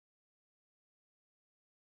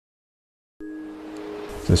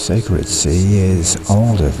The sacred sea is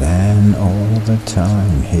older than all the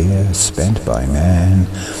time here spent by man,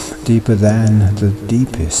 deeper than the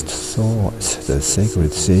deepest thoughts. The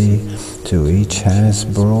sacred sea to each has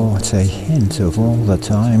brought a hint of all the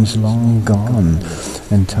times long gone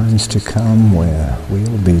and times to come where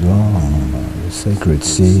we'll belong. The sacred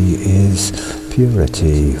sea is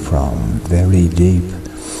purity from very deep,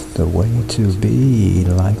 the way to be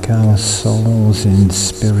like our souls in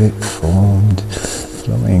spirit formed,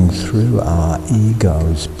 flowing through our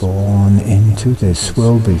egos, born into this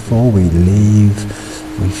world before we leave.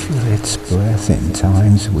 We feel its breath in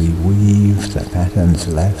times we weave the patterns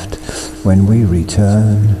left when we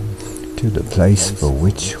return to the place for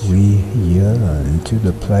which we yearn, to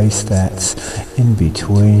the place that's in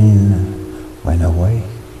between when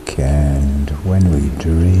awake and when we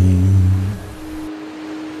dream.